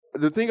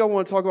the thing I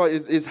want to talk about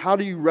is how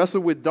do you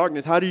wrestle with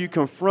darkness? How do you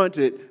confront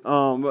it?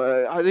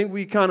 I think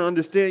we kind of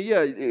understand,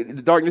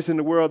 the darkness in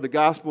the world, the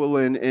gospel,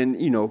 and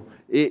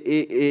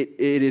it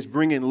is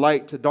bringing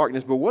light to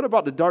darkness. But what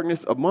about the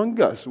darkness among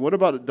us? What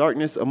about the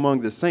darkness among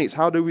the saints?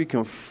 How do we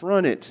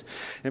confront it?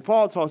 And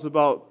Paul talks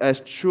about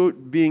as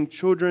being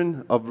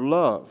children of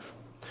love.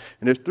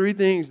 And there's three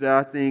things that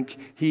I think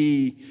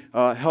he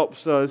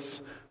helps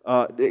us,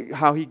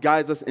 how he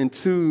guides us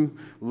into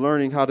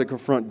learning how to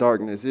confront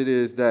darkness. It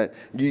is that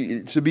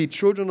to be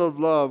children of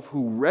love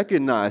who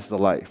recognize the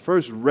light.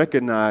 First,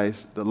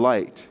 recognize the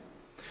light.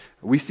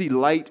 We see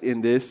light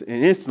in this,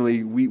 and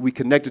instantly we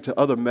connect it to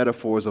other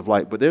metaphors of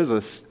light. But there's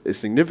a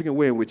significant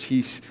way in which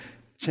he's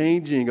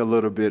changing a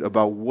little bit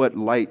about what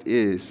light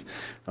is.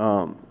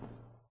 And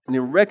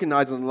in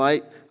recognizing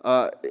light,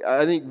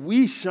 I think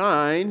we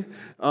shine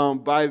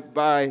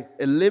by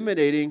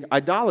eliminating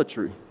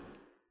idolatry.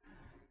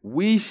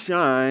 We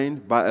shine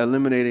by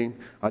eliminating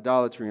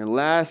idolatry. And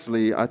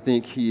lastly, I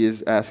think he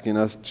is asking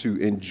us to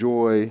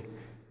enjoy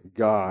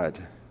God.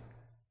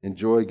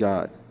 Enjoy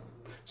God.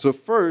 So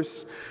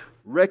first,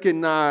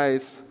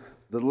 recognize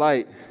the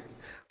light.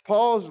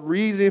 Paul's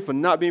reason for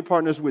not being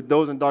partners with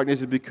those in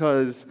darkness is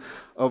because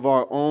of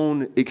our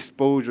own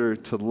exposure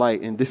to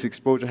light. And this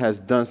exposure has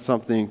done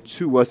something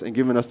to us and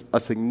given us a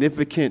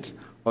significant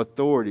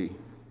authority,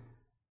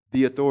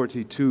 the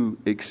authority to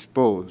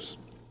expose.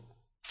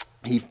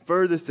 He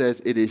further says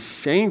it is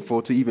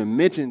shameful to even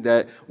mention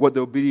that what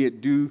the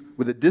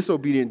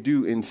disobedient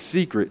do in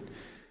secret,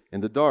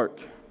 in the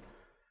dark.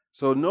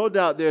 So no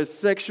doubt there's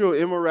sexual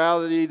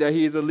immorality that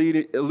he is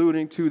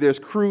alluding to. There's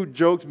crude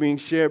jokes being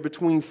shared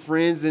between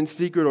friends in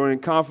secret or in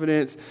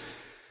confidence.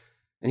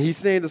 And he's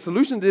saying the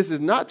solution to this is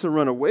not to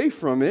run away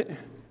from it.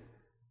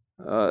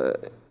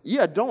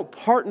 Don't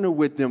partner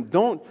with them.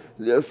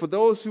 For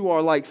those who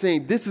are like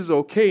saying this is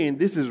okay and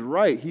this is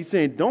right, he's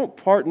saying don't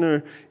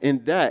partner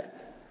in that.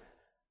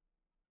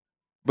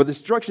 But the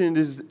instruction in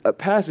this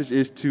passage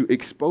is to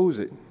expose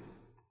it.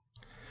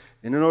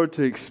 And in order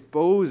to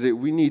expose it,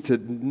 we need to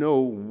know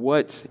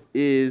what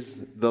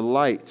is the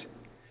light.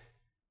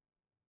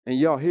 And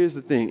y'all, here's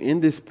the thing.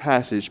 In this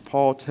passage,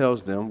 Paul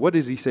tells them, what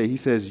does he say? He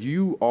says,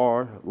 you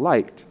are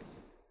light.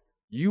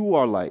 You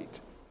are light.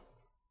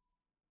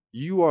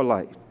 You are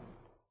light.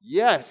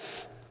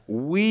 Yes,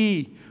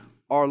 we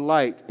are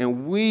light,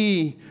 and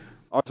we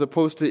are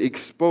supposed to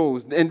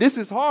expose. And this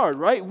is hard,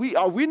 right?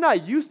 We're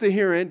not used to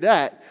hearing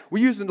that. We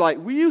used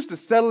to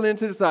settle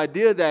into this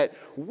idea that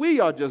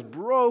we are just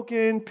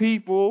broken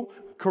people,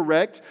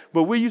 correct?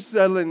 But we used to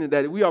settle into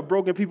that we are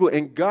broken people,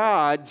 and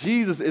God,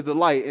 Jesus, is the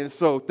light. And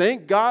so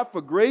thank God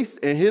for grace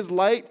and his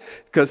light,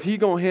 because he's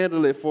going to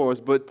handle it for us.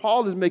 But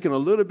Paul is making a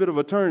little bit of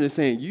a turn and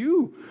saying,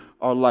 you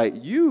are light.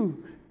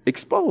 You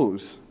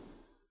expose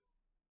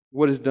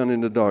what is done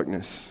in the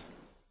darkness.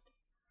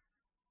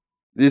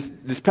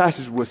 This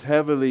passage was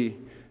heavily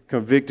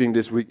convicting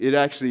this week. It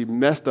actually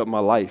messed up my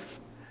life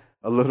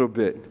a little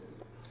bit.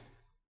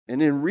 And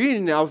in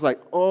reading it, I was like,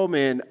 oh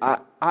man, I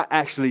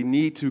actually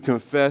need to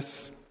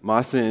confess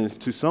my sins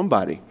to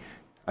somebody.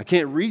 I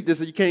can't read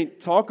this, you can't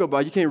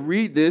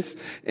read this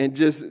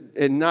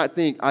and not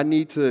think I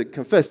need to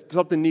confess.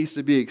 Something needs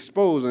to be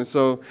exposed. And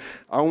so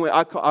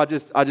I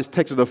just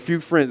texted a few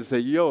friends and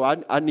said,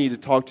 I need to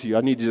talk to you.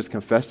 I need to just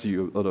confess to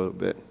you a little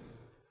bit.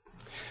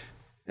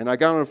 And I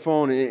got on the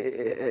phone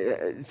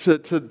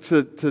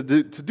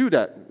to do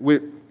that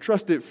with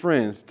trusted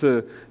friends,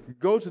 to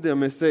go to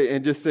them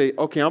and just say,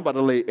 okay, I'm about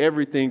to lay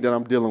everything that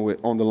I'm dealing with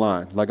on the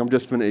line. Like, I'm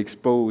just going to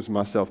expose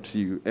myself to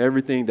you.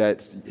 Everything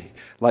that's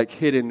like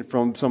hidden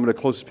from some of the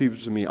closest people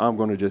to me, I'm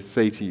going to just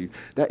say to you.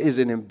 That is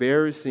an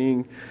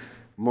embarrassing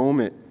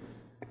moment.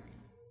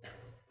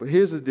 But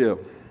here's the deal.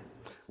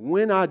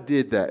 When I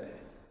did that,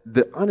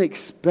 the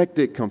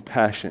unexpected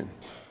compassion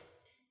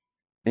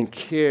and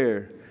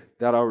care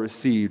that I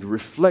received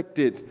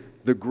reflected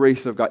the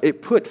grace of God.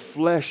 It put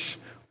flesh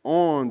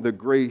on the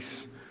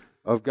grace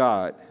of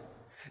God.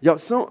 Y'all,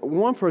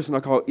 one person I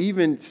called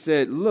even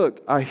said,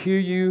 look, I hear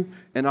you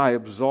and I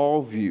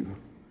absolve you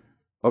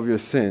of your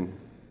sin.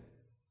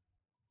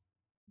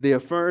 They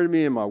affirmed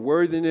me in my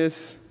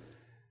worthiness.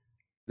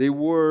 They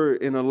were,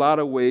 in a lot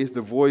of ways,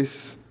 the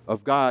voice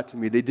of God to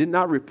me. They did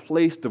not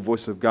replace the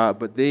voice of God,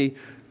 but they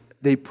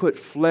put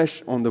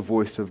flesh on the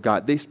voice of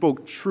God. They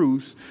spoke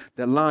truths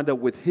that lined up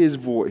with his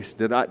voice,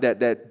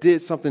 that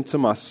did something to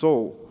my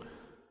soul.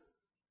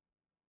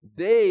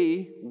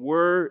 They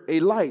were a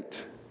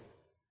light,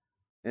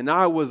 and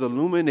I was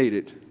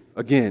illuminated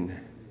again.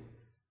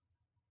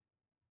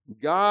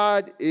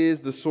 God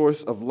is the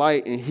source of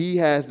light, and he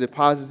has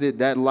deposited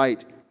that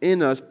light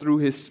in us through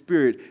his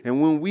Spirit.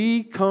 And when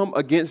we come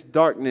against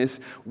darkness,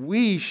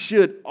 we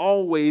should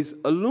always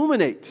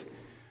illuminate.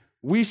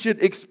 We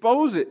should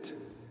expose it.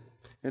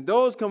 And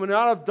those coming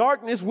out of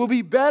darkness will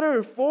be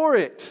better for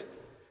it.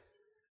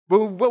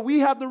 But we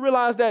have to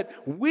realize that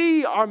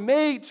we are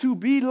made to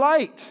be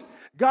light.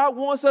 God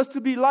wants us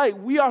to be light.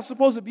 We are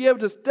supposed to be able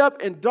to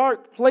step in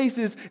dark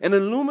places and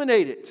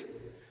illuminate it.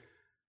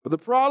 But the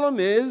problem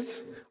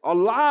is, our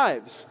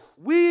lives.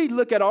 We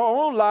look at our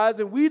own lives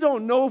and we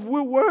don't know if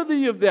we're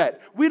worthy of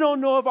that. We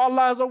don't know if our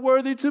lives are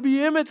worthy to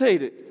be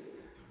imitated.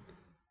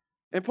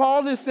 And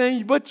Paul is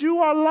saying, but you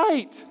are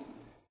light.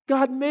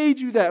 God made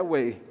you that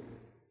way.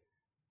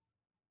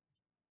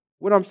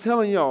 What I'm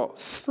telling y'all,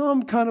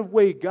 some kind of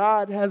way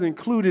God has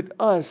included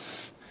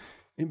us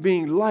in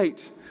being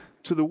light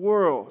to the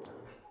world.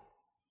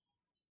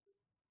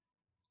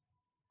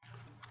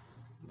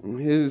 And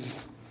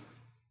His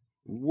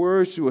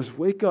words to us,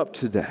 wake up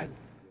to that.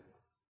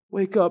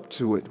 Wake up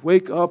to it.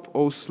 Wake up,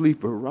 O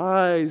sleeper.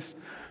 Rise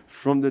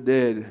from the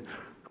dead.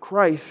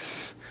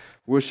 Christ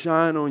will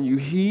shine on you.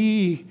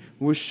 He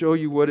will show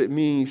you what it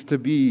means to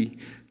be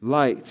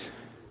light.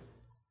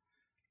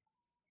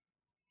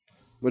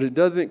 But it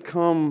doesn't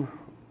come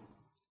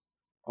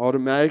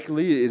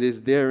automatically. It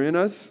is there in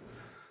us.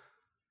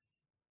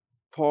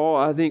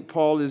 I think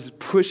Paul is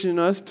pushing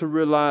us to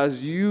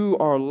realize you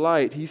are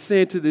light. He's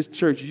saying to this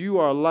church, you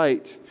are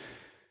light,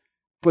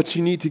 but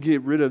you need to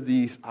get rid of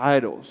these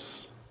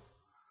idols.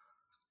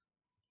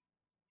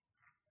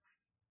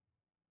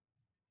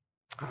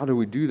 How do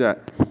we do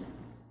that?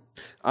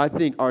 I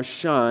think our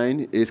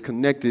shine is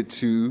connected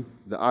to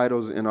the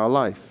idols in our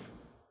life.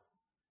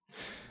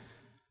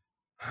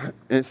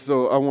 And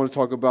so I want to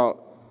talk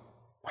about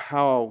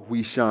how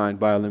we shine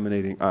by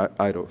eliminating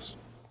idols.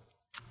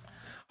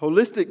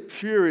 Holistic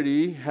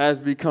purity has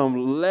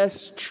become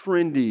less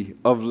trendy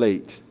of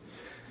late.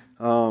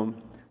 Do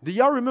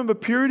y'all remember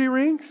purity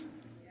rings?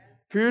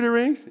 Purity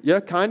rings? Yeah,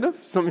 kind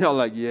of. Some of y'all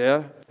like,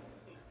 yeah.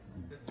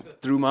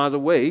 Threw mine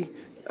away.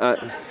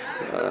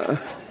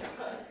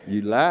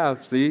 You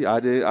laugh. See,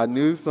 I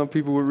knew some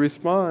people would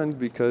respond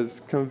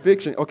because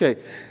conviction. Okay,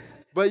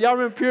 but y'all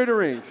remember purity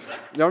rings?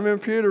 Y'all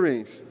remember purity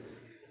rings?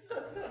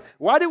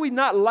 Why did we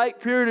not like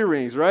purity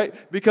rings, right?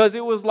 Because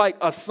it was like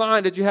a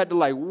sign that you had to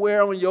like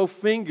wear on your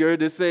finger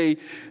to say,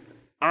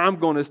 I'm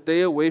going to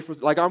stay away from,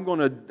 like I'm going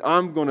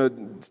to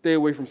stay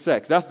away from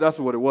sex. That's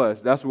what it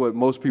was. That's what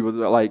most people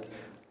are like.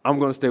 I'm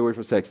going to stay away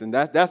from sex, and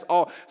that's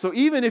all. So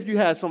even if you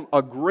had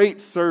a great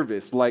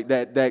service like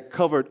that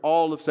covered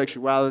all of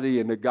sexuality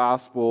and the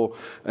gospel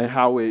and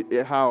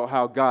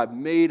how God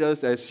made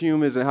us as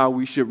humans and how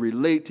we should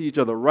relate to each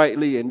other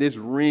rightly, and this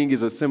ring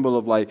is a symbol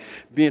of like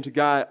being to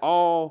God,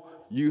 all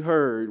you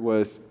heard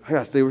was, I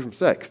gotta stay away from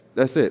sex.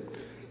 That's it.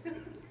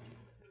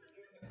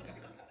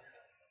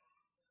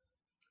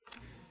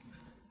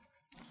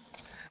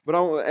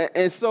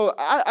 So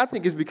I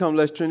think it's become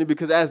less trendy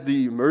because as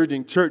the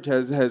emerging church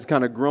has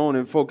kind of grown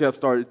and folk have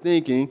started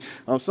thinking,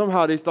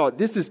 somehow they thought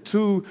this is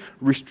too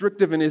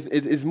restrictive and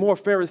it's more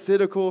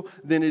pharisaical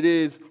than it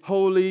is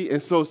holy.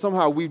 And so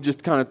somehow we've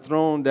just kind of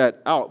thrown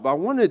that out. But I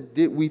wonder,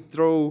 did we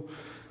throw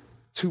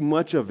too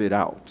much of it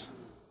out?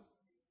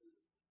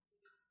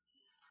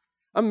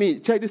 I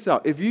mean, check this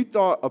out. If you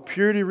thought a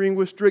purity ring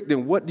was strict,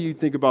 then what do you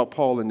think about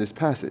Paul in this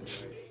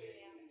passage?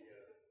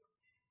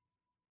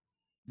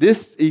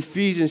 This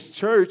Ephesians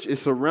church is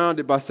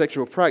surrounded by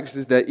sexual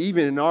practices that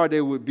even in our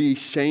day would be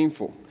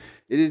shameful.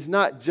 It is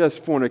not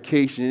just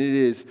fornication. It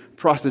is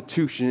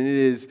prostitution.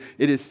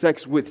 It is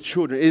sex with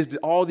children. It is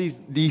all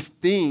these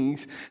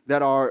things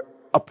that are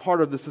a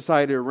part of the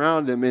society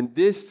around them. And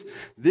this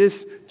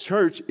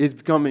church is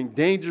becoming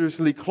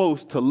dangerously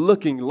close to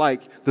looking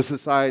like the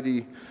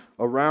society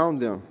around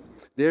them.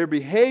 Their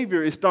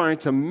behavior is starting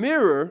to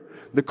mirror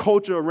the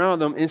culture around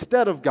them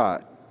instead of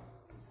God.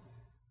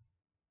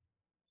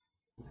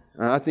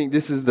 And I think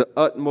this is the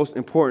utmost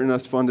important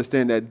us to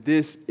understand that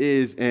this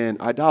is an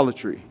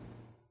idolatry.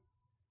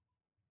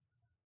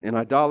 An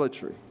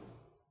idolatry.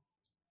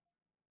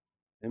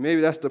 And maybe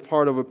that's the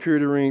part of a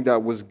purity ring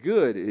that was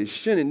good. It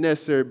shouldn't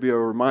necessarily be a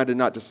reminder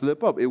not to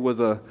slip up. It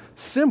was a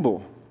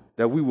symbol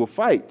that we will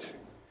fight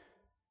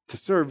to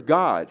serve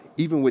God,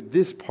 even with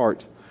this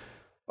part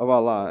of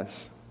our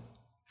lives.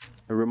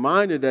 A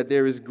reminder that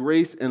there is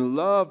grace and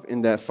love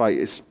in that fight,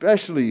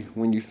 especially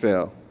when you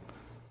fail.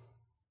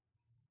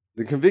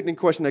 The convicting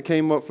question that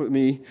came up for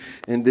me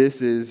in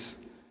this is,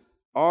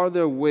 are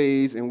there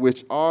ways in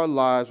which our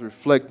lives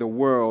reflect the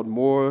world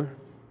more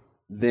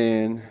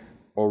than,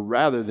 or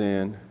rather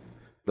than,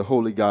 the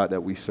holy God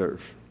that we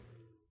serve?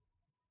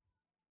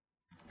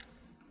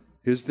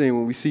 Here's the thing,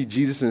 when we see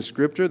Jesus in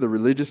Scripture, the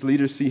religious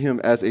leaders see him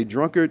as a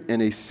drunkard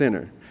and a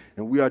sinner.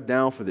 And we are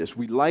down for this.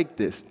 We like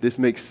this. This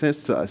makes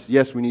sense to us.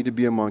 Yes, we need to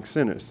be among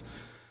sinners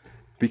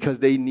because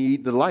they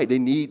need the light. They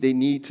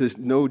need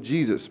to know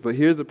Jesus. But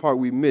here's the part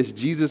we miss.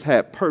 Jesus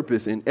had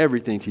purpose in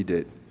everything he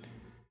did.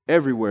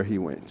 Everywhere he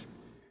went.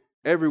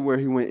 Everywhere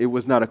he went, it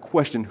was not a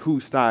question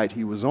whose side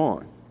he was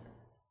on.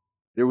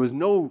 There was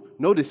no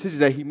decision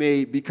that he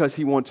made because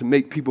he wanted to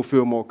make people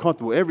feel more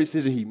comfortable. Every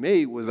decision he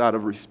made was out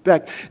of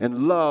respect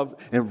and love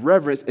and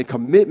reverence and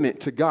commitment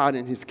to God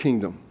and his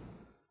kingdom.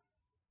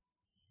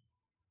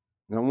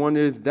 And I wonder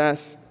if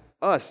that's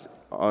us.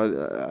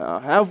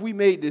 Have we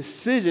made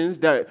decisions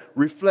that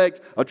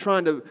reflect or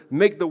trying to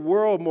make the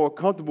world more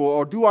comfortable,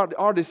 or do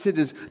our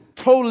decisions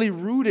totally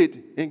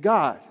rooted in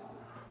God,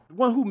 the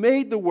one who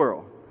made the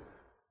world?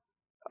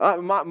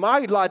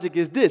 My logic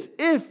is this: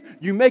 if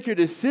you make your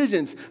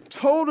decisions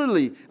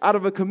totally out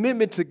of a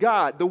commitment to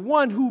God, the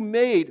one who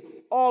made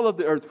all of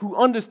the earth, who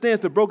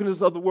understands the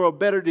brokenness of the world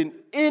better than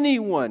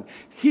anyone,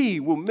 he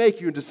will make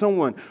you into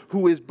someone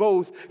who is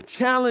both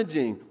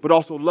challenging but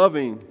also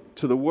loving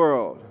to the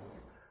world,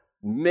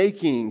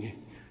 making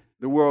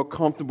the world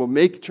comfortable,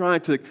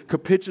 trying to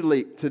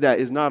capitulate to that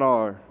is not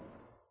our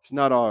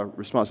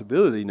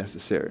responsibility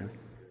necessarily.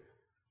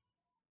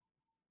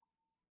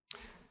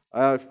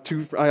 I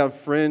have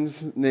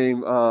friends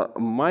named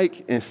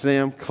Mike and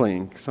Sam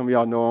Kling. Some of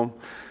y'all know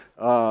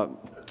them.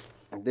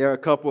 They're a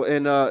couple,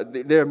 and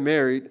they're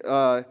married,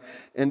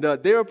 and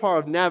they're a part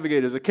of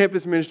Navigators, a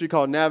campus ministry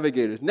called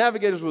Navigators.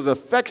 Navigators was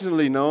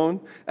affectionately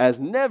known as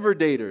Never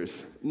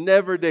Daters.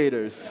 Never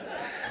Daters.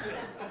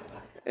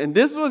 And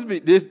this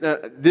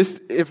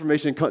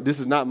information, this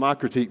is not my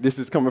critique. This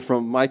is coming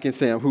from Mike and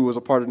Sam, who was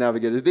a part of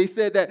Navigators. They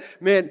said that,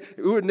 man,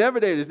 we were Never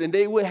Daters, and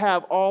they would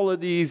have all of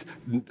these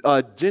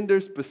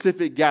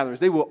gender-specific gatherings.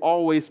 They would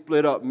always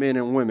split up men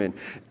and women.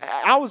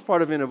 I was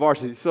part of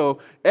InterVarsity, so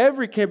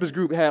every campus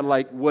group had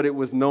like what it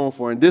was known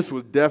for, and this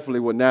was definitely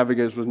what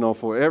Navigators was known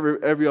for.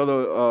 Every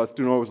other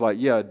student was like,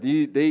 yeah,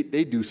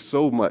 they do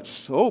so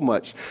much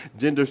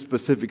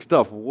gender-specific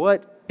stuff.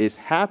 What is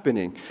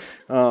happening?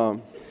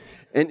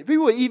 And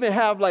people would even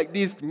have like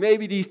these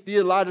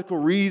theological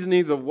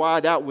reasonings of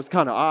why that was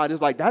kind of odd.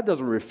 It's like, that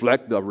doesn't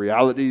reflect the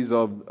realities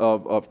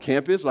of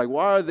campus. Like,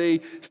 why are they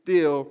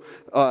still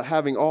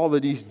having all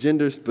of these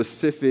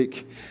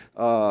gender-specific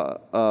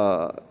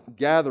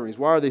gatherings?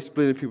 Why are they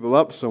splitting people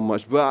up so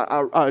much? But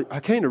I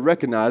came to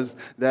recognize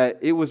that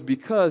it was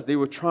because they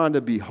were trying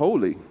to be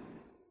holy.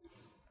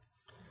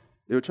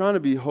 They were trying to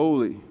be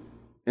holy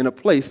in a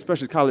place,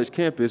 especially college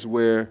campus,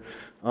 where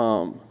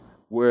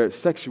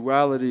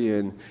sexuality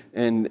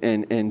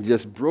and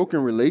just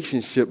broken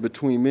relationship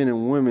between men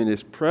and women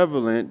is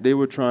prevalent. They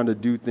were trying to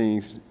do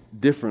things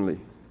differently,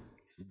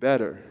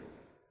 better.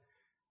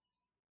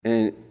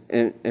 And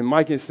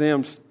Mike and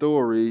Sam's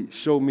story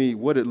showed me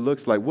what it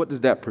looks like. What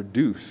does that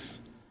produce?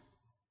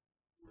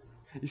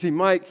 You see,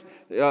 Mike,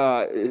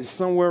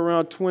 somewhere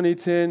around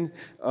 2010,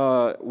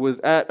 was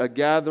at a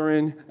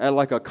gathering at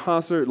like a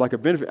concert, like a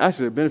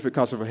benefit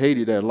concert for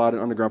Haiti that a lot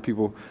of underground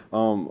people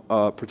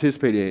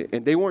participated in.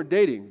 And they weren't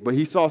dating, but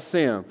he saw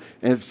Sam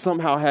and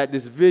somehow had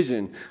this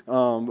vision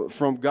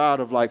from God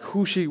of like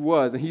who she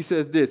was. And he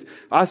says this: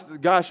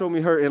 God showed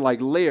me her in like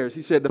layers.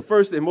 He said the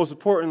first and most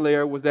important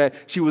layer was that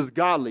she was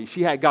godly.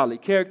 She had godly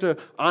character,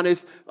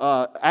 honest,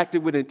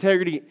 acted with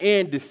integrity,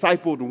 and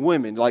discipled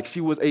women. Like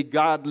she was a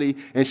godly,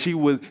 and she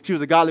was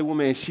a godly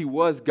woman, and she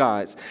was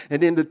God's.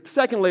 And then the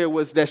second layer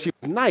was that she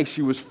was nice,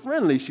 she was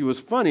friendly, she was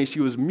funny, she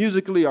was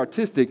musically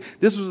artistic.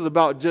 This was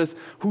about just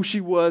who she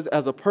was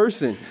as a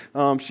person.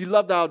 She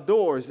loved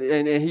outdoors,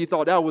 and he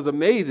thought that was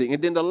amazing.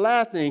 And then the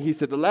last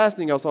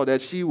thing I saw,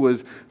 that she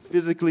was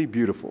physically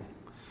beautiful.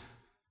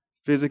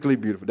 Physically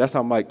beautiful. That's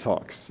how Mike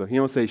talks. So he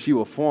don't say she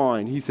was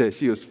fine. He said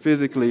she was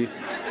physically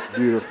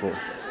beautiful.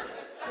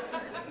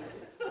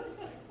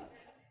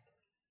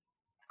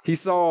 He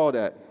saw all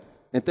that.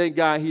 And thank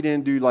God he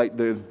didn't do like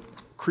the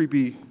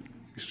creepy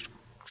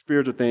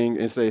spiritual thing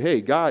and say, hey,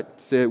 God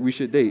said we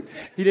should date.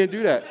 He didn't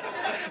do that.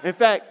 In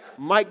fact,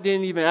 Mike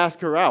didn't even ask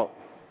her out.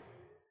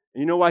 And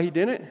you know why he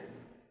didn't?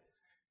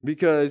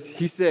 Because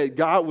he said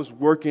God was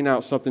working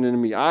out something in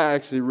me. I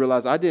actually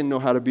realized I didn't know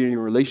how to be in a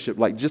relationship,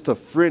 like just a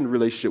friend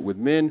relationship with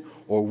men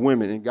or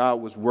women, and God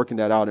was working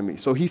that out in me.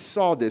 So he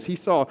saw this.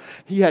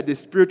 He had this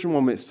spiritual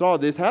moment, saw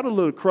this, had a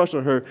little crush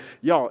on her.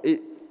 Y'all,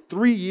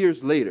 3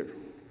 years later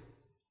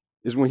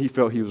is when he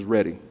felt he was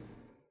ready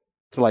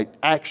to like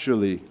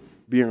actually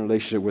be in a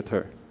relationship with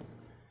her.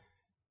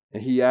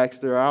 And he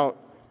asked her out,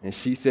 and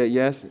she said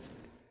yes.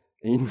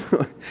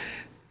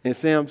 And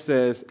Sam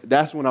says,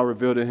 that's when I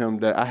revealed to him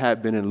that I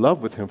had been in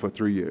love with him for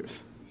 3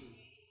 years.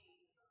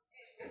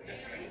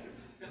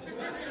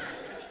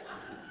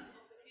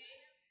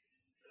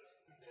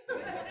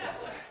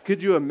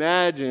 Could you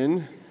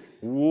imagine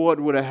what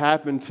would have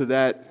happened to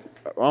that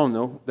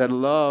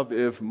love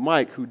if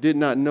Mike, who did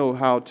not know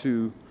how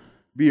to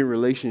be in a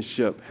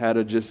relationship, had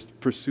to just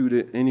pursued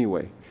it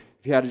anyway?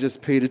 If he had to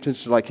just paid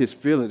attention to like his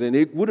feelings, and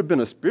it would have been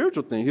a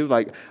spiritual thing. He was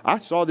like, I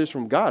saw this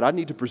from God. I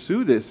need to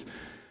pursue this.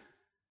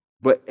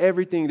 But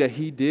everything that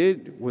he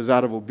did was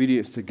out of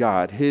obedience to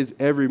God. His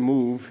every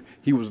move,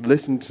 he was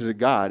listening to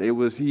God.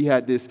 He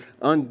had this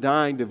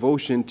undying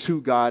devotion to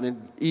God,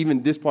 and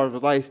even this part of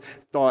his life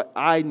thought,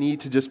 I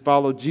need to just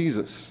follow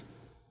Jesus.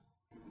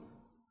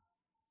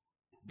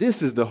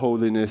 This is the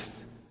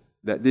holiness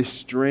that this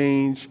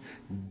strange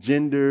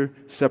gender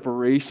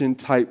separation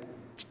type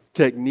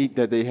technique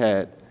that they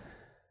had.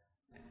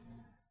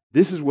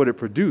 This is what it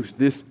produced.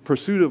 This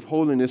pursuit of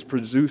holiness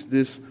produced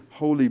this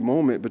holy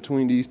moment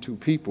between these two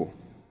people.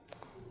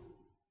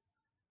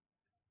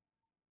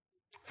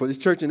 For this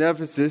church in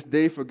Ephesus,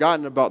 they've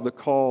forgotten about the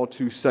call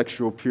to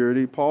sexual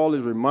purity. Paul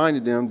is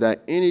reminding them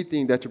that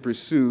anything that you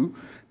pursue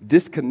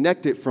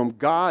disconnected from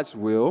God's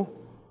will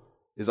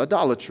is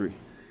idolatry.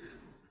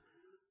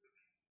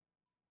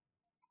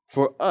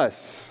 For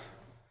us,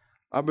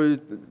 I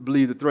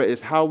believe the threat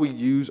is how we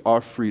use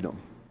our freedom.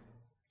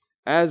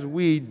 As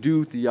we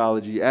do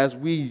theology, as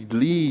we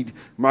lead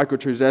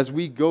microchurches, as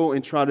we go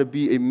and try to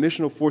be a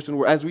missional force in the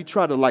world, as we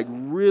try to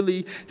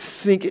really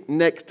sink it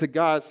next to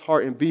God's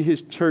heart and be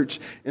His church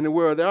in the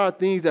world, there are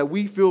things that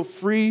we feel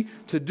free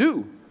to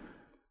do.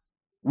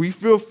 We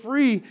feel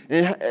free,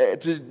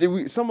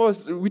 and some of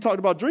us, we talked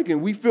about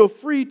drinking. We feel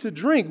free to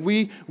drink.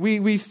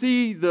 We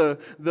see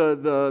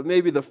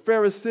maybe the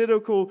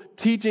pharisaical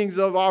teachings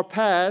of our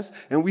past,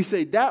 and we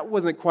say that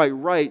wasn't quite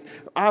right.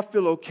 I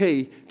feel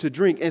okay to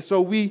drink, and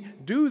so we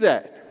do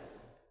that.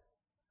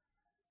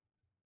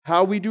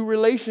 How we do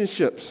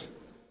relationships.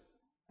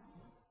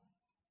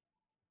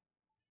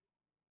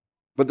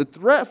 But the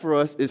threat for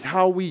us is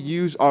how we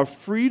use our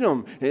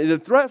freedom. And the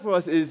threat for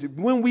us is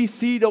when we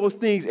see those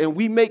things and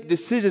we make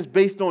decisions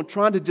based on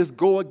trying to just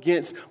go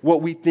against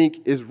what we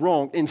think is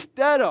wrong,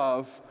 instead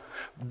of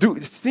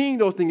seeing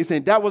those things and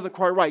saying, that wasn't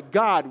quite right.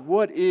 God,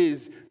 what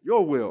is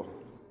your will?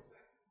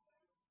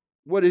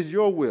 What is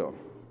your will?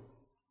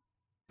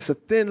 It's a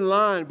thin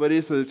line, but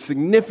it's a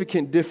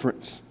significant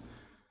difference.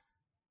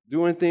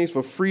 Doing things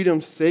for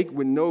freedom's sake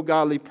with no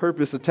godly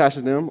purpose attached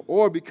to them,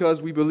 or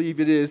because we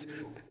believe it is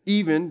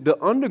even the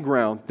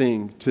underground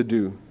thing to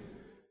do,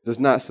 does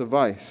not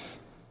suffice.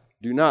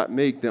 Do not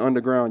make the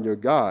underground your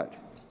God.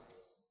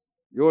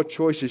 Your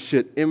choices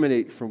should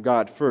emanate from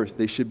God first.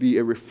 They should be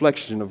a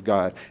reflection of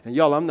God. And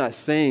y'all, I'm not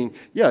saying,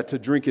 to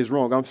drink is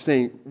wrong. I'm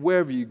saying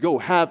wherever you go,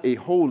 have a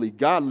holy,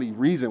 godly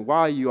reason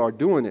why you are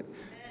doing it.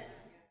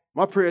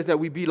 My prayer is that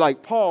we be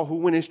like Paul, who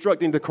went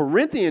instructing the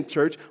Corinthian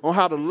church on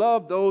how to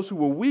love those who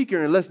were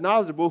weaker and less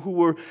knowledgeable,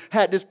 who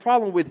had this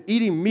problem with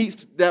eating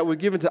meats that were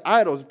given to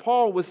idols.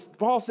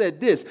 Paul said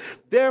this,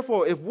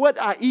 therefore, if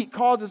what I eat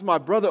causes my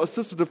brother or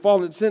sister to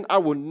fall into sin, I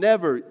will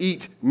never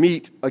eat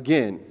meat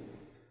again,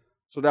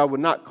 so that I would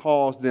not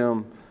cause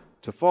them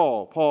to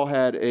fall. Paul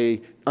had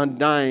an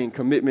undying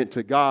commitment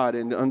to God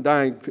and an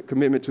undying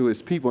commitment to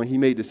his people, and he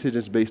made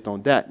decisions based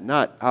on that,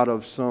 not out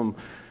of some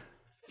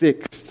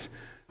fixed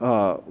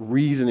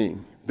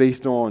reasoning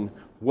based on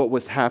what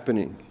was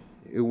happening.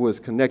 It was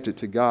connected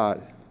to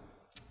God,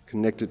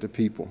 connected to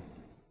people.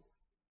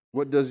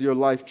 What does your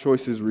life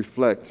choices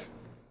reflect?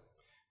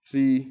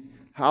 See,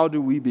 how do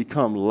we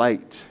become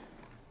light?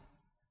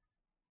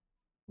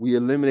 We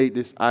eliminate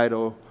this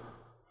idol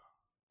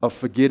of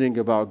forgetting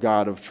about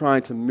God, of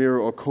trying to mirror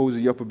or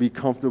cozy up or be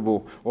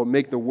comfortable or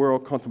make the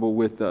world comfortable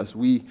with us.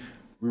 We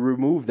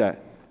remove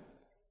that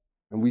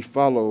and we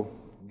follow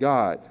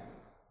God.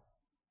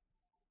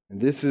 And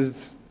this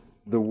is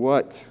the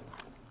what.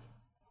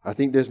 I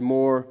think there's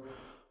more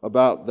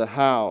about the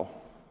how.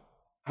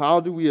 How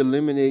do we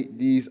eliminate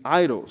these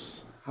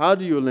idols? How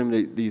do you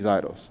eliminate these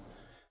idols?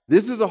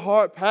 This is a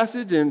hard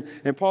passage, and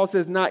Paul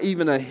says not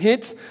even a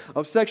hint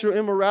of sexual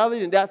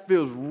immorality, and that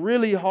feels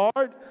really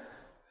hard.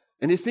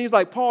 And it seems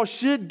like Paul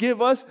should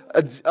give us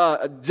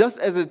just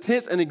as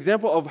intense an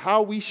example of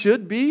how we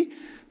should be.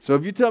 So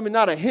if you tell me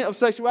not a hint of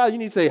sexuality, you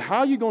need to say, how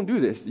are you going to do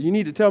this? You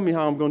need to tell me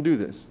how I'm going to do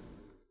this.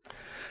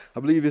 I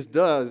believe it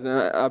does, and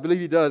I believe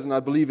he does, and I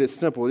believe it's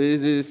simple.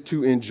 It is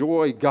to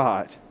enjoy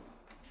God,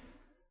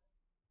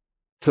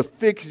 to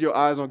fix your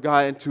eyes on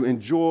God and to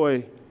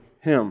enjoy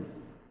Him.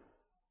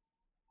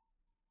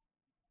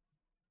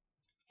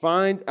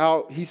 Find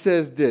out, he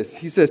says this.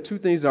 He says two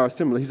things that are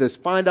similar. He says,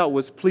 find out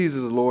what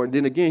pleases the Lord. And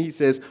then again, he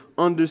says,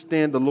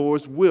 understand the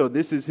Lord's will.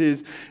 This is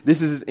his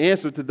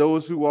answer to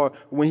those who are,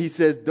 when he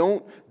says,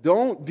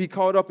 don't be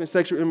caught up in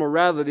sexual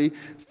immorality.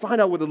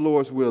 Find out what the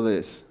Lord's will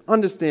is.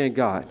 Understand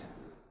God.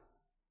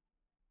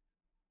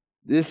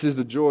 This is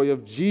the joy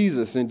of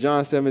Jesus in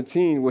John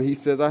 17, where he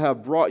says, I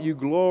have brought you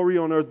glory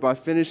on earth by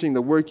finishing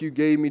the work you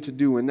gave me to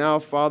do. And now,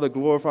 Father,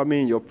 glorify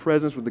me in your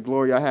presence with the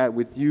glory I had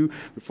with you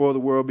before the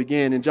world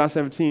began. In John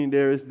 17,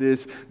 there is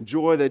this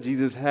joy that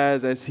Jesus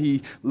has as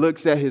he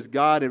looks at his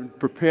God and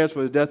prepares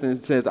for his death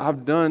and says,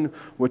 I've done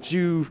what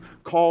you've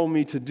called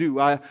me to do.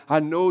 I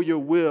know your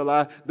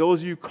will.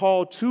 Those you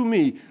called to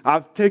me,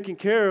 I've taken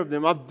care of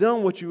them. I've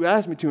done what you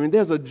asked me to. And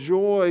there's a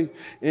joy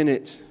in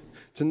it.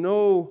 To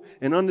know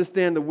and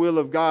understand the will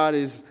of God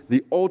is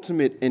the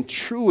ultimate and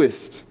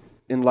truest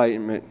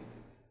enlightenment.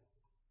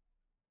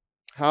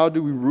 How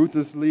do we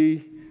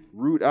ruthlessly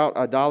root out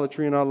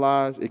idolatry in our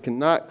lives? It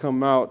cannot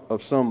come out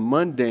of some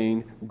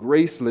mundane,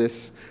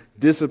 graceless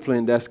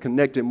discipline that's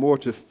connected more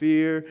to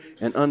fear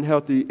and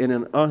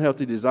an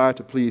unhealthy desire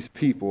to please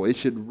people. It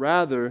should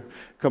rather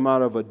come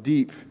out of a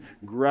deep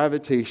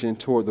gravitation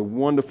toward the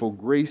wonderful,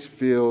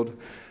 grace-filled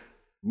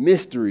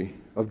mystery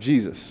of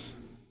Jesus.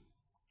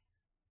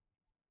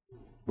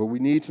 But we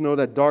need to know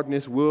that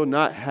darkness will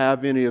not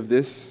have any of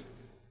this.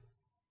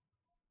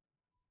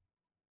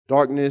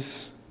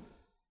 Darkness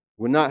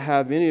will not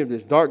have any of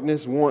this.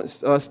 Darkness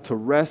wants us to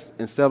rest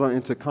and settle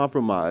into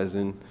compromise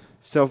and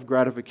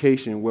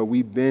self-gratification, where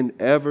we bend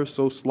ever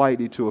so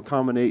slightly to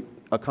accommodate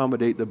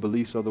the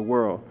beliefs of the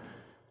world.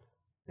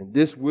 And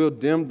this will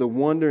dim the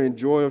wonder and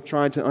joy of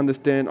trying to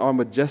understand our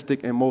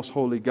majestic and most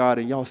holy God.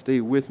 And y'all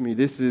stay with me.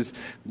 This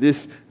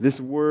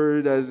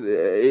word, as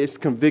it's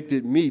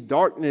convicted me.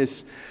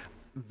 Darkness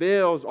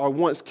veils our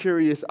once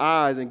curious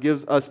eyes and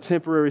gives us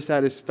temporary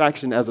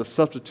satisfaction as a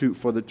substitute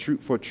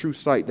for true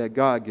sight that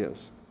God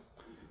gives.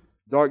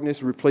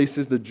 Darkness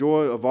replaces the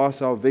joy of our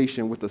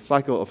salvation with a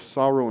cycle of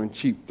sorrow and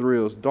cheap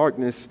thrills.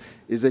 Darkness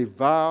is a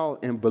vile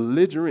and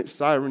belligerent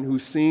siren who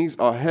sings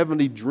our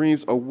heavenly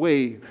dreams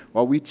away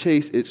while we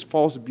chase its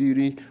false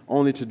beauty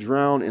only to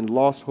drown in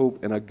lost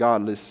hope and a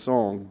godless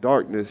song.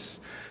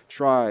 Darkness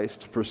tries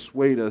to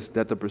persuade us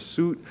that the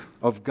pursuit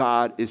of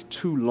God is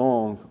too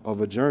long of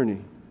a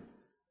journey,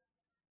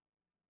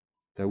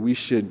 that we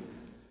should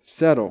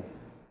settle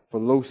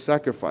for low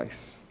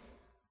sacrifice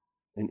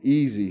and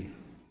easy,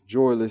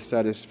 joyless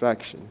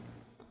satisfaction.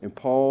 And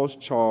Paul's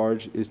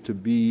charge is to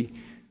be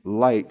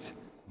light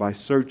by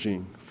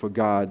searching for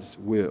God's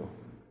will.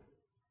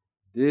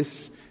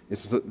 This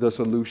is the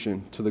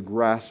solution to the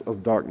grasp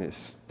of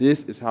darkness.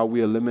 This is how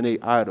we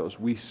eliminate idols.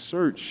 We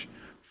search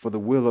for the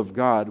will of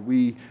God.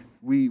 We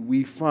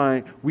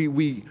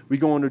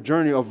go on a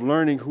journey of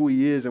learning who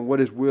He is and what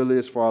His will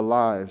is for our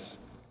lives.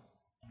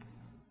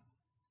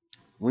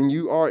 When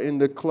you are in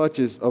the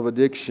clutches of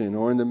addiction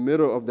or in the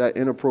middle of that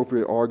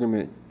inappropriate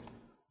argument,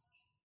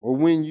 or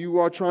when you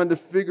are trying to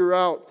figure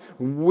out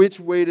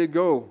which way to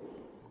go,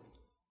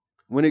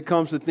 when it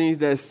comes to things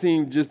that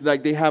seem just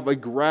like they have a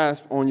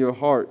grasp on your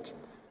heart,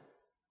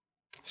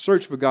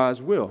 search for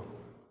God's will.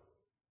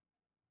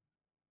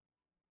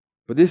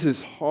 But this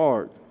is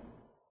hard.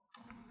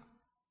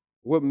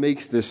 What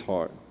makes this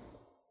hard?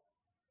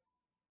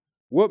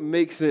 What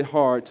makes it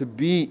hard to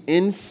be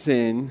in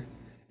sin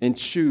and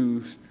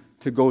choose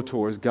to go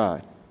towards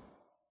God?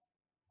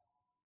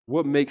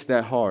 What makes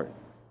that hard?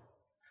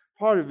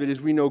 Part of it is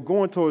we know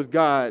going towards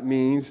God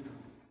means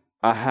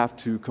I have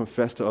to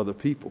confess to other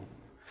people.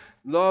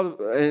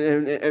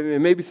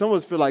 And maybe some of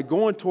us feel like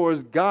going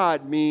towards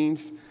God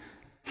means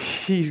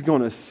He's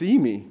going to see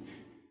me.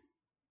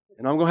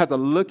 And I'm going to have to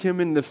look Him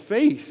in the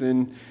face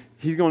and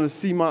He's going to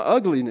see my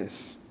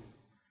ugliness.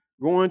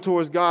 Going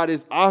towards God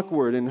is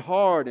awkward and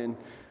hard and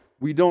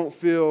we don't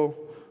feel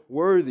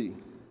worthy.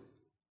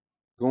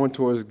 Going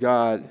towards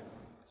God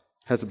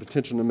has the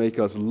potential to make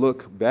us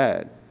look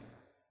bad.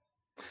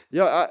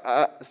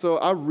 Yeah, so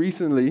I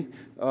recently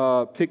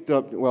picked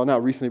up, well,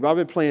 not recently, but I've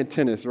been playing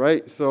tennis,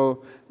 right?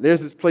 So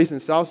there's this place in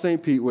South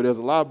St. Pete where there's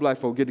a lot of black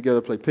folk get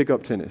together to play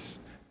pickup tennis.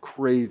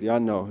 Crazy, I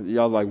know.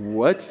 Y'all like,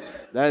 what?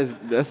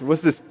 That's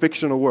what's this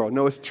fictional world?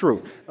 No, it's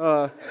true.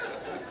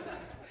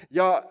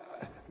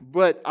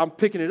 But I'm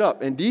picking it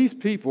up. And these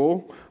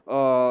people,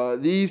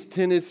 these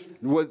tennis,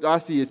 what I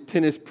see is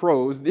tennis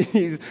pros.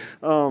 They're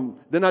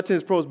not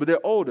tennis pros, but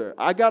they're older.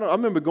 I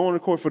remember going to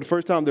court for the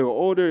first time. They were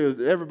older.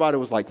 Everybody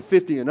was like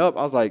 50 and up.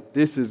 I was like,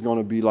 this is going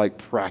to be like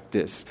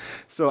practice.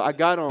 So I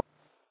got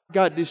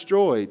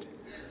destroyed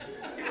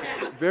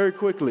very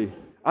quickly.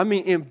 I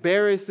mean,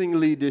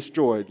 embarrassingly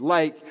destroyed.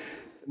 Like,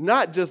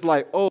 not just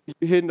like, oh,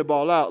 you're hitting the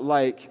ball out.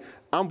 Like,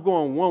 I'm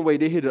going one way,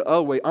 they hit the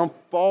other way. I'm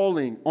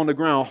falling on the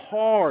ground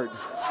hard,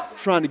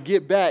 trying to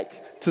get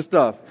back to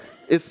stuff.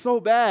 It's so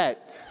bad.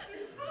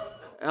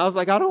 And I was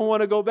like, I don't want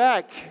to go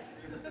back.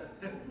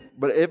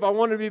 But if I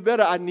wanted to be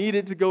better, I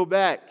needed to go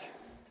back.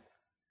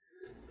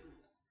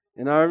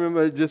 And I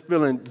remember just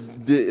feeling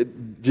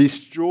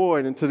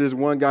destroyed until this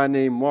one guy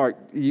named Mark,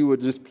 he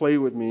would just play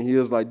with me. He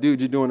was like, dude,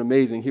 you're doing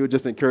amazing. He would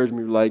just encourage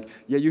me like,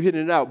 yeah, you're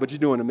hitting it out, but you're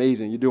doing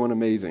amazing. You're doing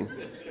amazing.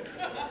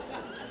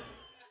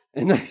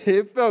 And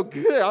it felt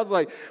good. I was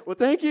like, well,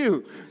 thank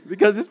you,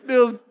 because this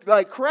feels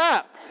like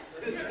crap.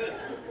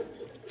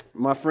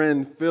 My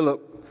friend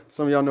Philip,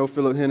 some of y'all know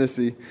Philip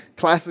Hennessy,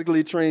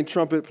 classically trained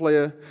trumpet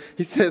player.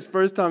 He says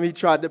first time he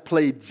tried to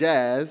play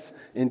jazz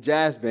in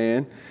jazz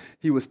band,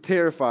 he was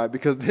terrified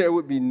because there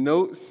would be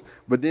notes,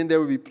 but then there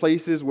would be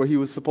places where he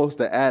was supposed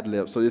to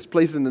ad-lib. So there's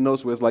places in the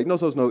notes where it's like, no,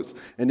 those notes,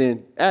 and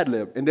then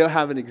ad-lib. And they'll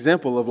have an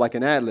example of like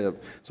an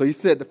ad-lib. So he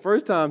said the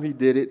first time he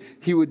did it,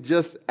 he would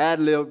just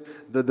ad-lib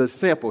the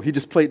sample. He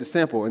just played the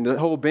sample, and the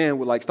whole band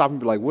would like stop him and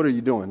be like, what are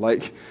you doing?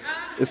 Like,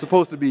 it's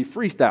supposed to be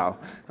freestyle.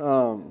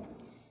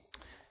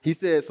 He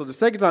said, so the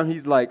second time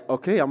he's like,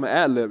 okay, I'm an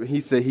ad-lib. And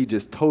he said he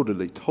just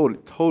totally,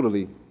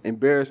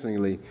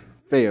 embarrassingly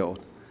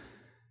failed.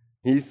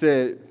 He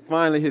said,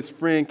 finally, his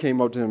friend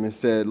came up to him and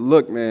said,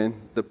 look, man,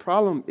 the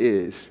problem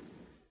is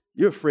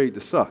you're afraid to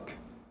suck.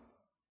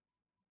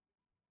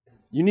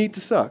 You need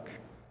to suck.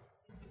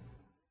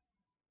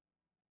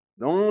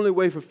 The only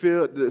way for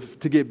Phil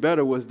to get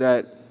better was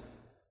that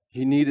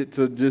he needed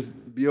to just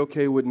be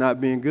okay with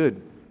not being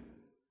good.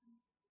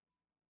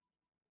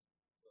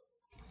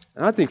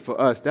 And I think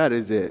for us, that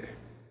is it.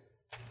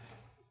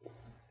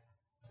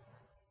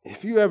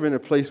 If you're ever in a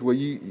place where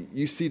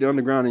you see the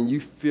underground and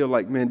you feel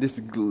like, man, this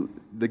is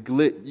the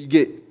glit, you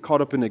get caught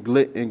up in the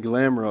glit and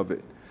glamour of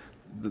it.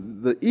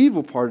 The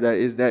evil part of that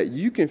is that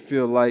you can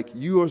feel like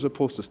you are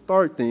supposed to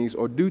start things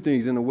or do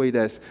things in a way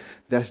that's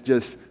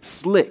just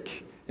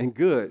slick and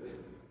good.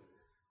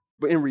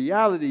 But in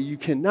reality, you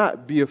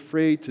cannot be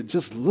afraid to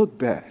just look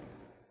bad.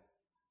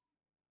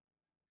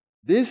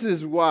 This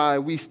is why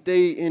we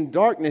stay in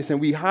darkness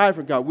and we hide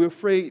from God. We're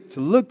afraid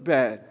to look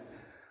bad.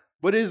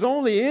 But it's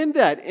only in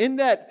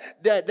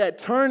that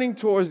turning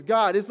towards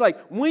God. It's like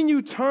when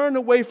you turn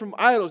away from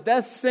idols,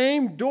 that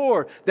same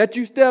door that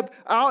you step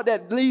out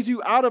that leads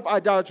you out of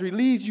idolatry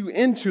leads you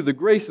into the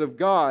grace of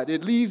God.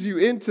 It leads you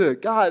into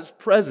God's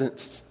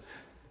presence.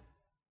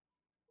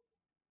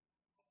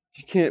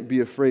 You can't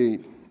be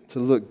afraid to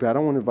look back. I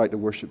want to invite the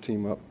worship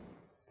team up.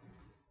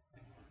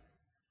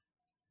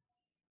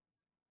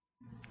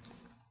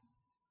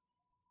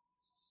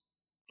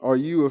 Are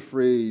you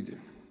afraid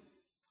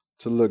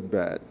to look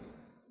bad?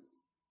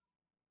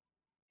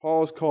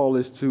 Paul's call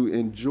is to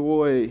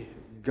enjoy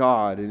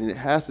God, and it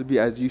has to be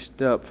as you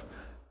step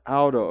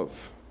out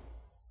of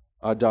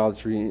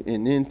idolatry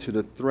and into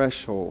the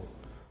threshold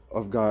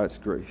of God's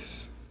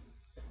grace.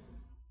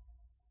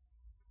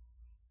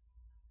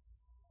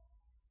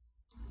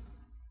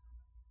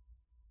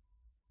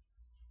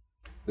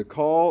 The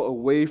call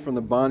away from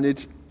the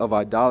bondage of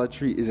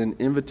idolatry is an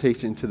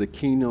invitation to the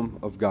kingdom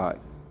of God.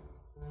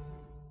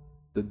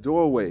 The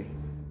doorway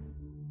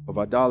of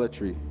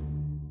idolatry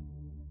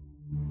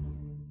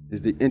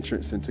is the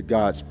entrance into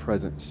God's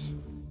presence.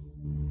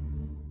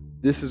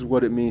 This is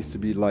what it means to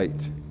be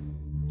light.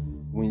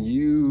 When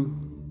you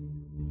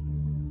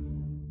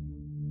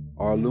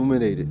are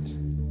illuminated,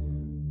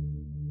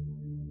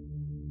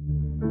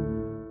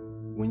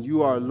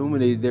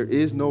 there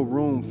is no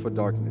room for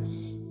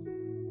darkness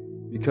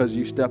because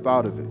you step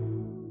out of it.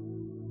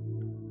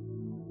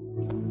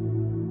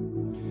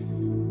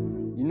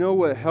 You know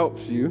what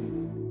helps you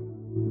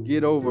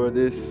get over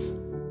this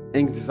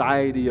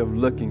anxiety of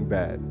looking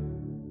bad?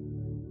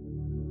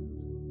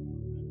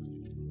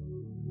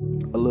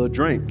 A little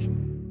drink.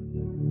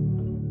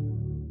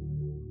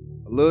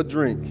 A little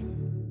drink.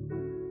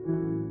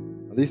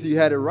 At least you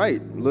had it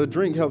right. A little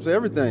drink helps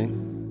everything.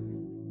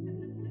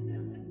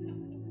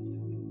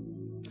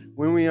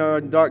 When we are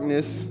in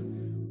darkness,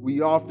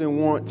 we often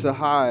want to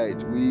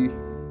hide. We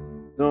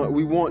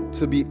want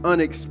to be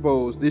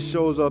unexposed. This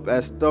shows up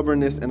as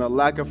stubbornness and a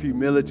lack of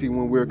humility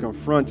when we're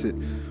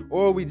confronted.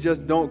 Or we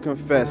just don't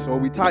confess. Or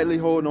we tightly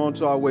hold on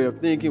to our way of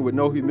thinking with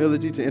no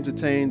humility to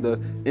entertain the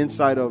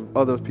insight of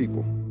other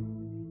people,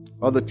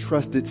 other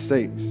trusted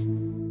saints.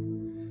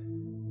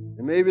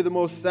 And maybe the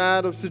most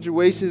sad of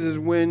situations is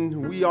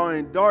when we are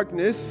in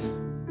darkness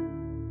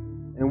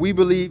and we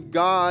believe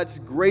God's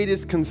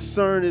greatest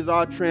concern is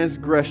our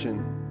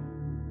transgression.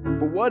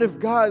 But what if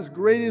God's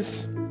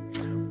greatest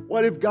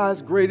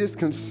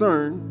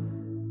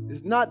concern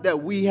is not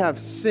that we have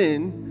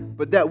sin,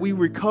 but that we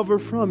recover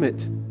from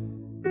it?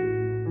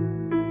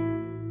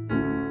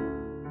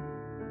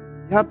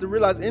 You have to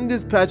realize in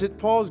this passage,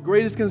 Paul's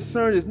greatest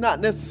concern is not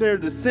necessarily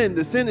the sin.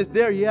 The sin is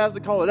there, he has to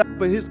call it out.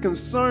 But his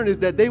concern is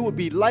that they would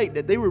be light,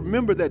 that they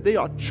remember that they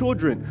are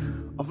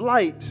children of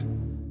light.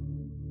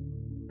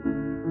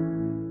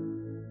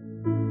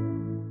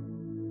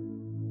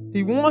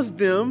 He wants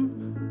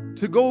them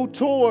to go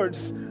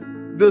towards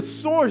the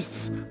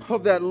source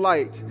of that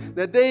light,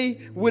 that they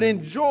would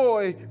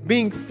enjoy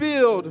being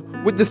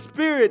filled with the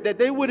Spirit, that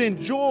they would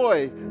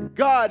enjoy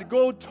God,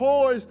 go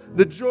towards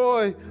the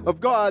joy of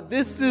God.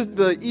 This is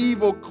the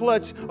evil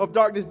clutch of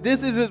darkness.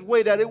 This is his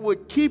way, that it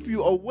would keep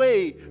you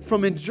away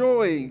from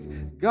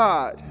enjoying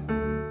God.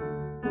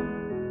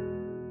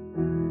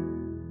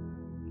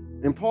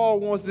 And Paul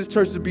wants this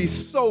church to be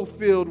so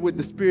filled with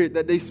the Spirit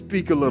that they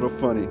speak a little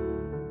funny,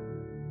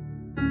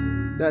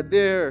 that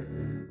their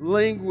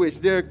language,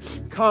 their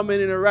common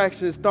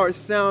interactions start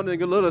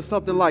sounding a little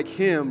something like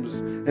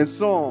hymns and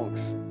songs.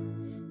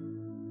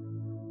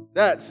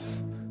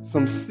 That's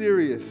some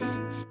serious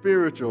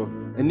spiritual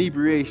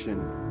inebriation.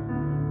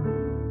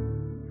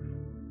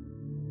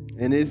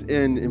 And it's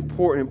an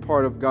important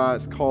part of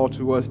God's call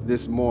to us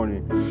this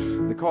morning.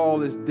 The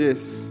call is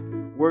this: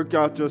 work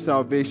out your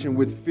salvation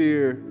with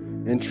fear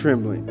and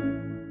trembling,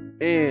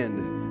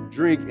 and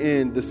drink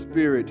in the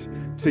Spirit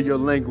till your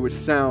language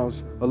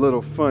sounds a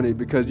little funny,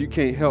 because you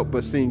can't help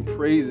but sing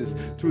praises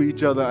to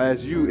each other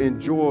as you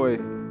enjoy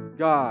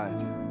God.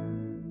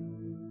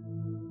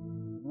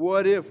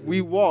 What if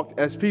we walked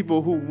as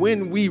people who,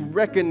 when we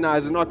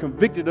recognize and are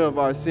convicted of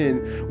our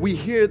sin, we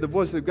hear the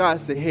voice of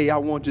God say, hey, I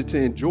want you to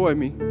enjoy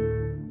me.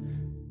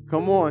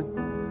 Come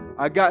on.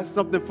 I got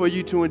something for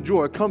you to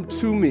enjoy. Come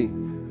to me.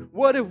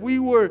 What if we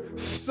were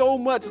so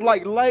much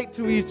like light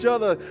to each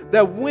other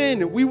that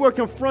when we were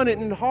confronted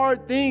in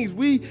hard things,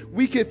 we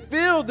could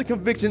feel the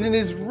conviction, and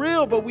it's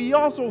real, but we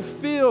also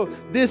feel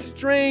this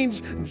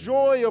strange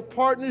joy of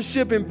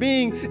partnership and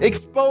being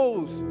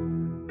exposed.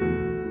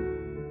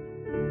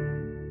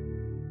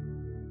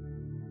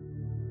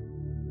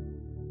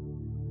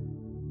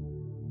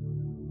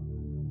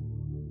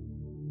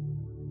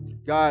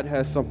 God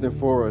has something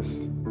for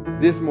us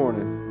this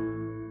morning.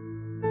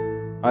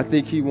 I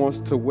think he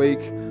wants to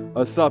wake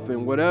us up,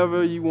 and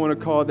whatever you want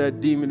to call that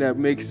demon that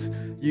makes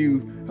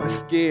you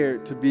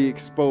scared to be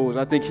exposed,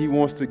 I think he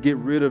wants to get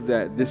rid of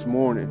that this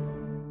morning.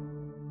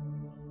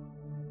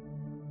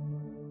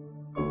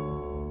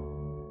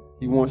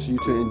 He wants you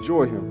to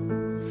enjoy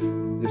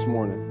him this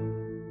morning.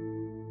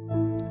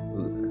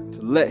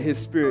 To let his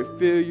Spirit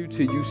fill you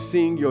till you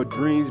sing your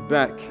dreams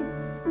back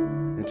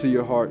into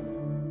your heart.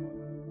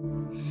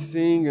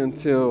 Sing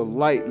until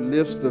light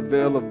lifts the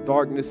veil of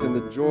darkness and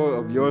the joy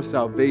of your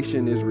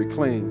salvation is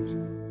reclaimed.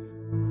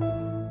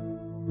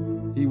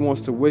 He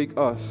wants to wake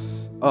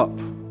us up.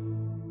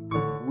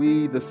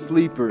 We, the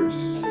sleepers,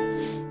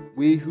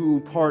 we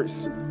who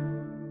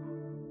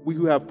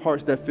have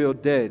parts that feel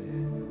dead.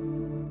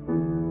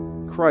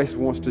 Christ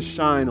wants to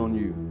shine on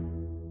you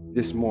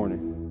this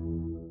morning.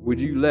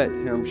 Would you let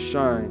him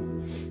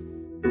shine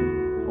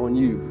on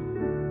you?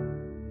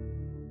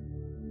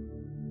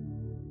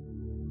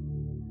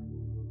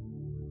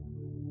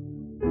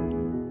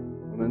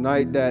 On the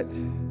night that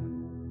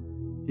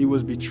he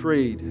was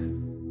betrayed,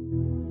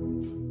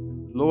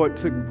 the Lord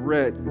took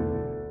bread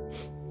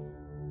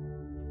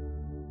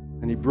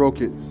and he broke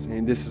it,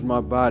 saying, "This is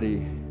my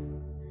body.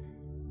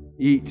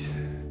 Eat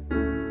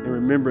in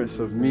remembrance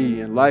of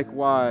me." And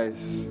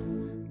likewise,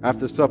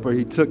 after supper,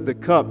 he took the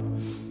cup,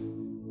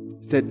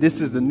 said,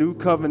 "This is the new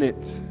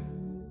covenant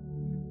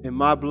in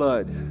my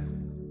blood.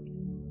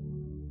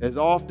 As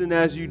often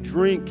as you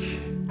drink,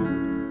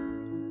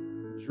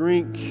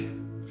 drink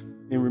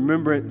in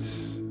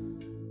remembrance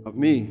of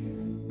me."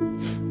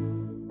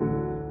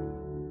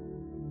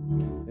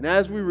 And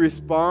as we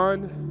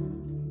respond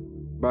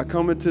by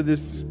coming to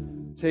this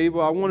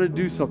table, I want to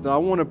do something. I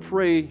want to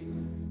pray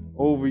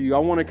over you. I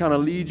want to kind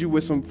of lead you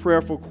with some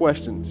prayerful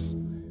questions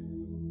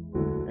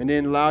and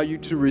then allow you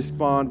to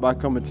respond by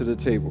coming to the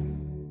table.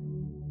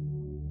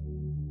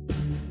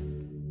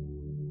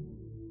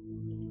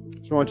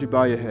 So why don't you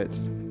bow your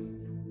heads?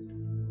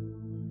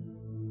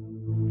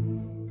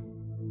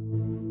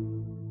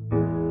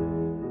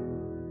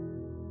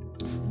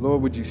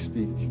 Lord, would you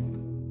speak?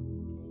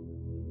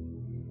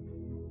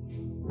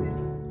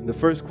 And the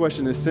first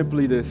question is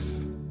simply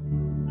this: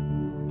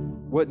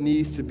 what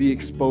needs to be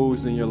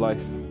exposed in your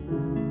life?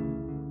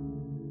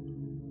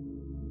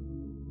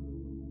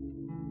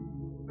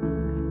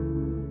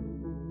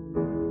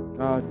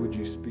 God, would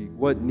you speak?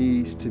 What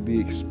needs to be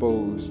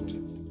exposed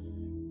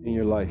in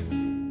your life?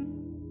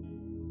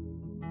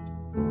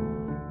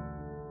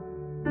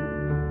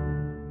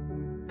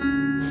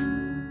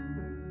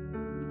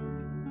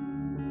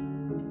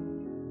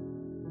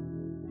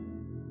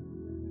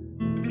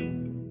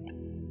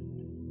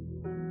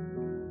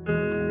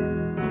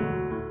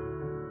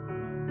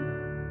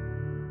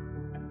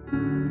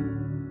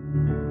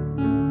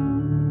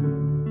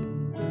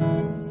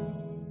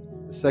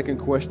 Second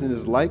question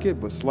is like it,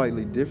 but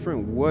slightly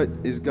different. What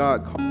is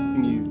God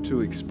calling you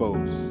to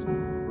expose? Is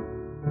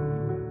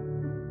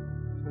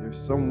there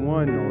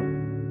someone or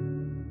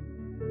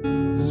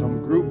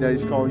some group that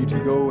He's calling you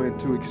to go and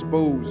to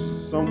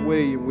expose some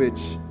way in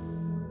which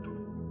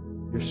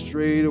you're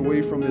strayed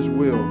away from His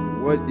will?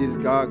 What is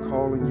God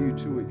calling you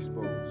to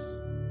expose?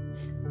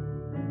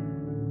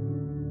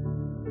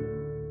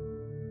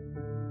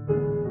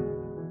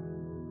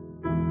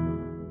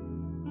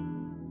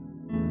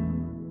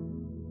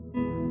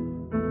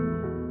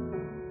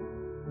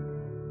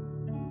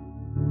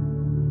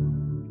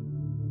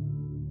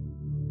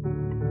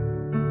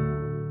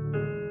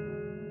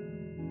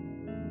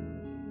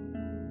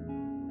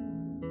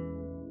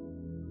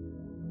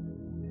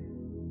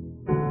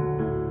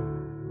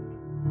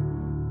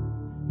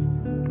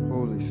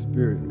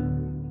 Spirit,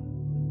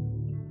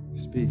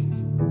 speak.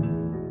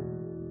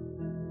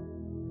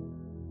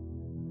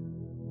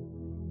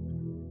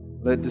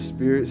 Let the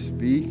Spirit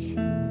speak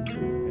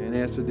and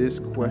answer this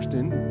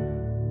question.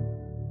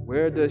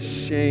 Where does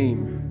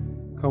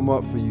shame come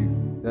up for you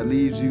that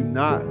leaves you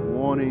not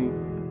wanting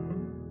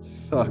to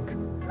suck,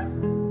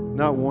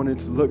 not wanting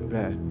to look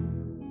bad?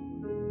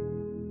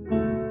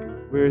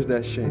 Where is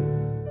that shame?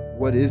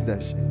 What is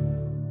that shame?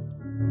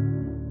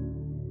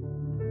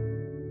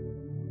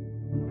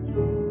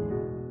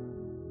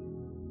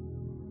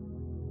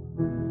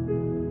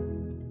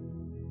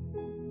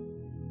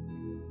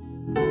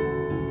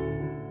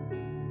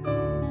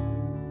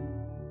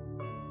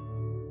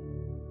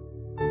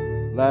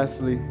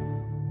 Lastly,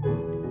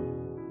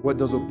 what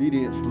does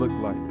obedience look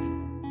like?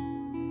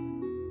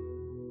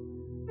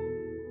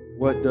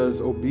 What does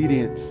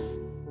obedience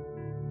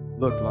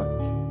look like?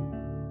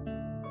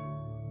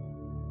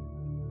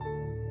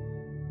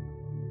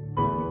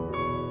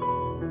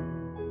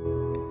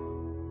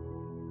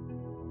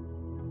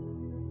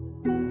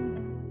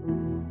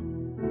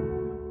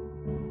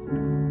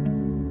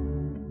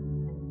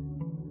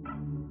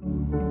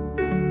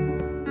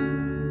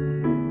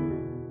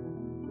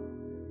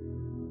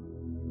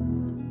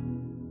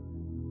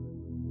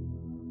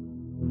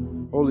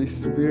 Holy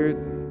Spirit,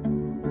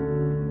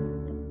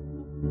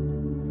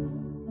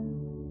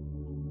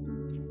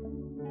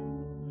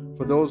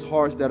 for those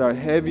hearts that are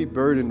heavy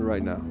burdened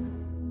right now,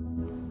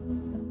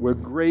 where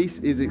grace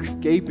is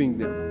escaping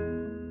them,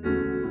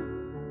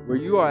 where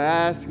you are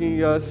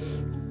asking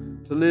us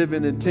to live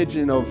in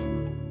intention of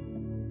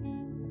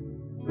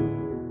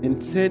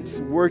intense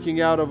working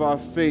out of our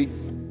faith.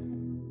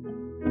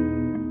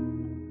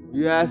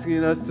 You're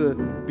asking us to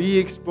be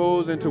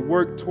exposed and to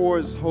work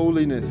towards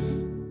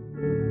holiness,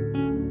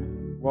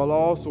 while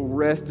also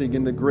resting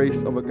in the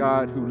grace of a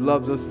God who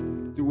loves us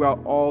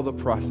throughout all the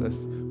process,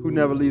 who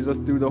never leaves us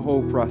through the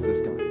whole process,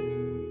 God.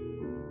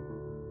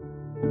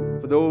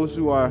 For those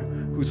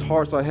whose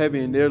hearts are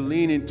heavy and they're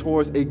leaning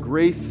towards a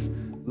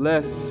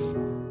graceless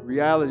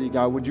reality,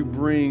 God, would you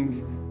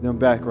bring them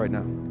back right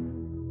now?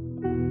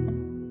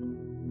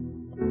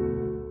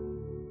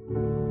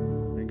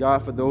 And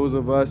God, for those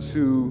of us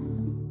who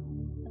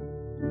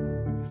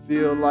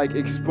feel like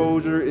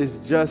exposure is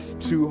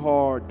just too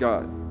hard,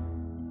 God,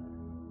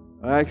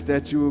 I ask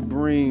that you would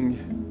bring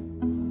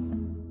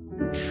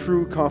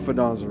true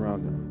confidants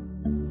around them.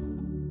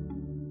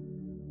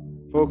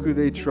 Folk who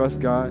they trust,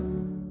 God.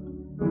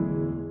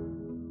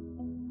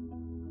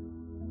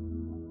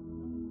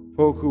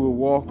 Folk who will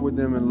walk with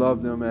them and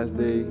love them as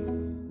they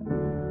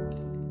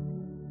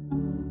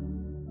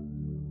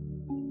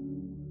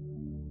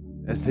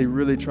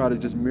really try to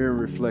just mirror and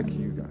reflect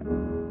you, God.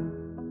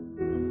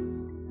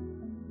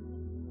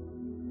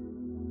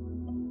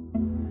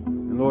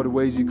 And Lord, the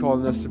ways you're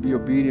calling us to be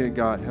obedient,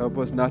 God, help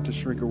us not to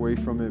shrink away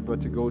from it, but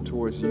to go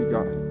towards you,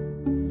 God.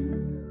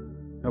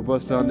 Help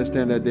us to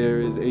understand that there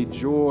is a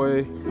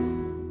joy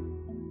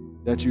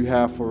that you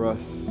have for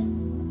us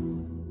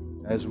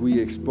as we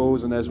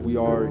expose and as we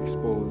are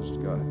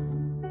exposed, God.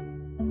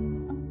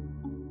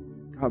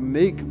 God,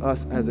 make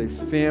us as a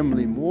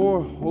family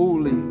more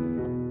holy.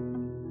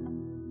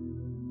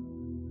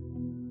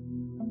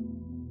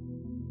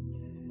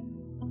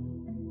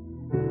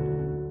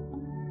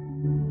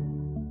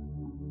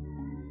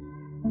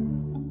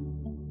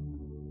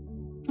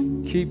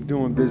 Keep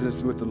doing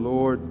business with the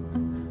Lord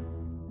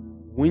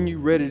when you're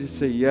ready to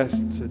say yes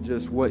to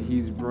just what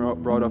he's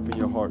brought up in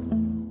your heart.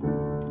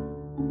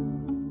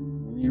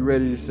 When you're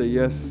ready to say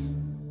yes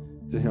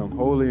to him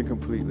wholly and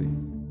completely.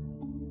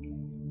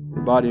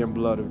 The body and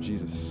blood of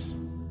Jesus.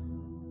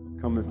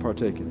 Come and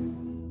partake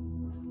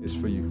in it. It's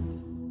for you.